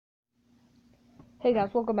Hey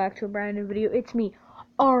guys, welcome back to a brand new video. It's me,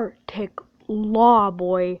 Arctic Law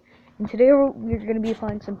Boy, and today we're going to be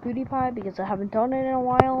playing some PewDiePie because I haven't done it in a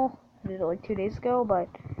while. I did it like 2 days ago, but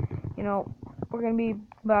you know, we're going to be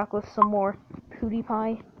back with some more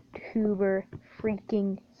PewDiePie Tuber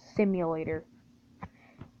freaking simulator.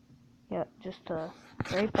 Yeah, just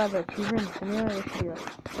right by the tuber and simulator, there should be like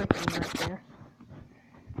freaking right there.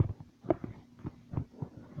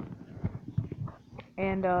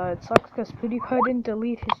 And it sucks because PewDiePie didn't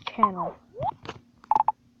delete his channel.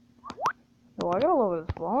 Oh, I gotta lower this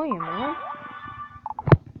volume, man.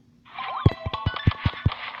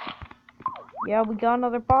 Yeah, we got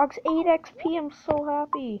another box. 8 XP, I'm so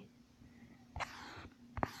happy.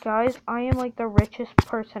 Guys, I am like the richest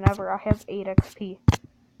person ever. I have 8 XP.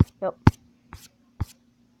 Yep.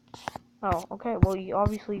 Oh, okay, well,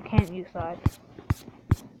 obviously you can't use that.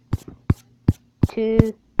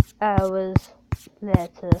 2 hours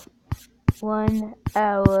later. 1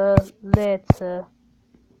 hour later.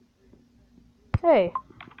 Hey.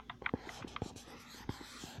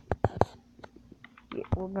 Yeah,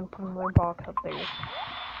 we're gonna put another box up there.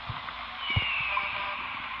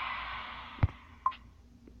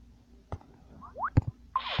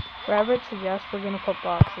 Rabbit suggests we're gonna put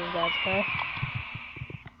boxes, guys, okay?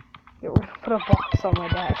 Yeah, we're gonna put a box on my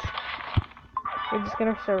desk. We're just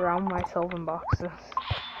gonna surround myself in boxes.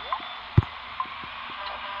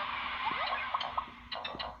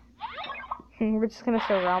 We're just gonna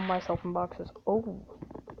surround myself in boxes. Oh.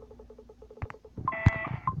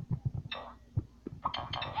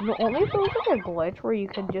 Only if there was like a glitch where you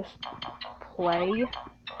could just play,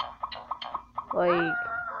 like,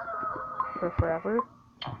 for forever.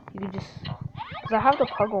 You could just, because I have the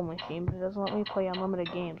Puggle machine, but it doesn't let me play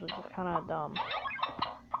unlimited games, which is kind of dumb.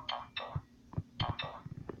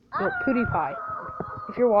 Yo, PewDiePie,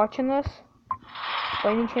 if you're watching this,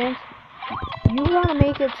 by any chance, you want to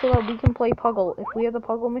make it so that we can play Puggle. If we have the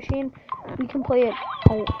Puggle machine, we can play it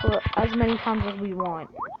for as many times as we want,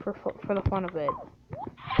 for the fun of it.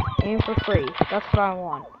 And for free. That's what I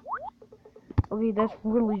want. Okay, that's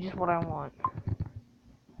really just what I want.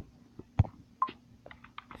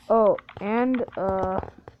 Oh, and, can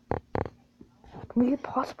we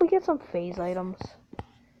possibly get some phase items?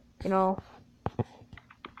 You know,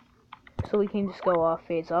 so we can just go,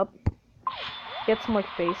 phase up. Get some, like,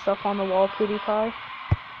 phase stuff on the wall, PewDiePie.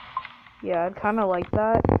 Yeah, I'd kind of like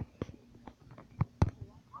that. I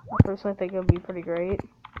personally think it would be pretty great.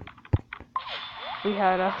 We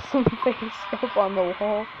had, some phase stuff on the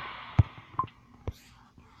wall.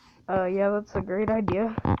 Yeah, that's a great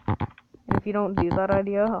idea. And if you don't do that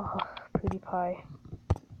idea, PewDiePie,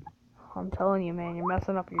 I'm telling you, man, you're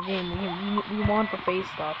messing up your game. We want the face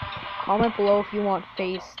stuff. Comment below if you want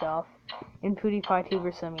face stuff in PewDiePie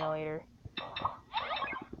Tuber Simulator.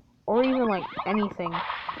 Or even, like, anything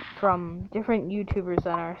from different YouTubers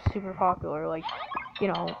that are super popular. Like, you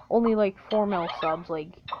know, only, like, 4 mil subs.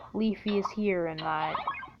 Like, Leafy is here and that.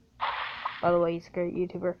 By the way, he's a great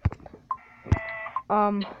YouTuber.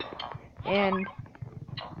 And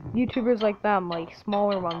YouTubers like them, like,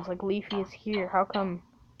 smaller ones, like Leafy is here. How come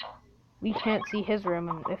we can't see his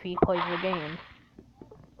room if he plays the game?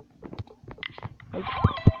 Like,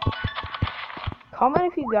 comment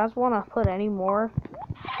if you guys want to put any more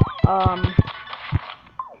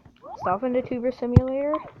stuff into Tuber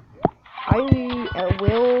Simulator. I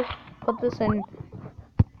will put this in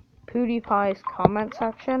PewDiePie's comment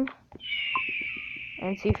section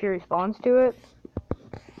and see if he responds to it.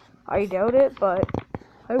 I doubt it, but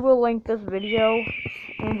I will link this video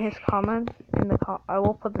in his comment. I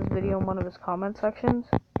will put this video in one of his comment sections.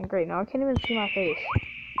 And great, now I can't even see my face.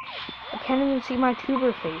 I can't even see my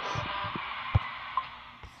tuber face.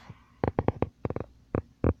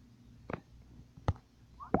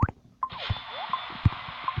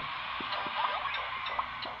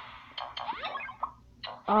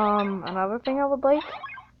 Another thing I would like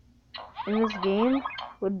in this game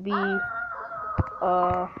would be,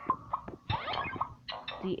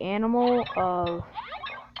 the animal of,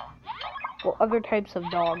 well, other types of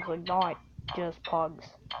dogs, like not just pugs.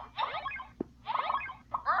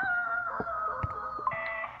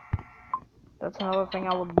 That's another thing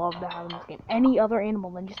I would love to have in this game. Any other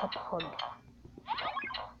animal than just a pug.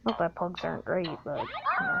 Not that pugs aren't great, but, you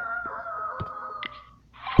know.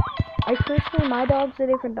 I personally, my dog's a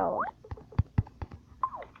different dog.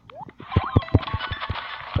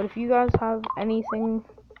 But if you guys have anything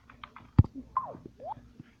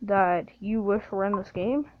that you wish were in this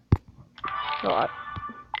game, so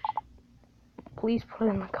please put it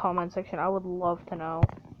in the comment section. I would love to know.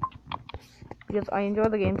 Because I enjoy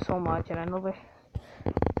the game so much, and I know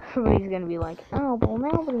everybody's gonna be like, oh, well,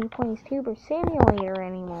 nobody plays Tuber Simulator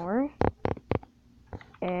anymore.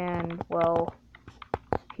 And, well,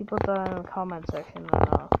 if you put that in the comment section,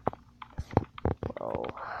 well,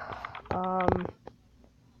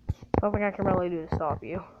 nothing I can really do to stop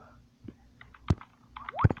you.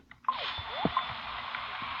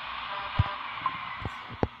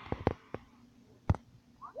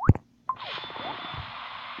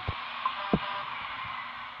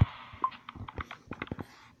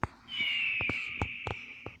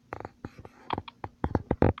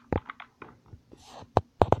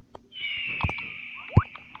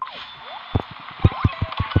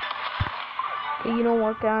 Okay, you know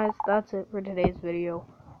what, guys? That's it for today's video.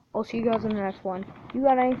 I'll see you guys in the next one. If you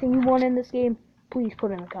got anything you want in this game, please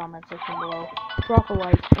put in the comment section below. Drop a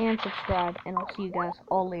like and subscribe, and I'll see you guys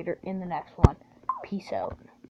all later in the next one. Peace out.